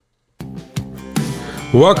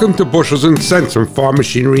Welcome to Bushels and Cents from Farm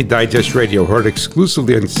Machinery Digest Radio, heard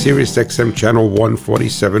exclusively on Sirius XM Channel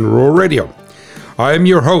 147 Rural Radio. I am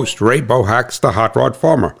your host, Ray Bohacs, the Hot Rod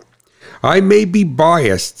Farmer. I may be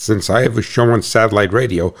biased since I have a show on satellite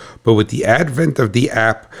radio, but with the advent of the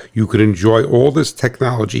app, you can enjoy all this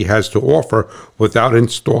technology has to offer without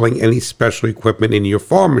installing any special equipment in your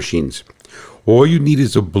farm machines. All you need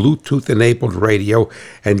is a Bluetooth-enabled radio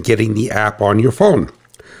and getting the app on your phone.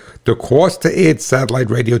 The cost to add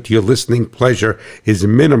satellite radio to your listening pleasure is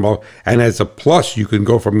minimal, and as a plus, you can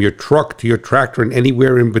go from your truck to your tractor and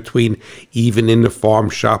anywhere in between, even in the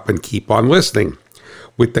farm shop, and keep on listening.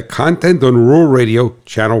 With the content on Rural Radio,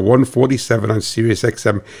 channel 147 on Sirius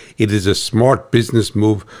XM, it is a smart business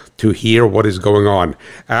move to hear what is going on.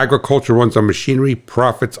 Agriculture runs on machinery,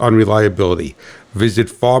 profits on reliability. Visit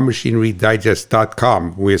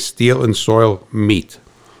farmmachinerydigest.com, where steel and soil meet.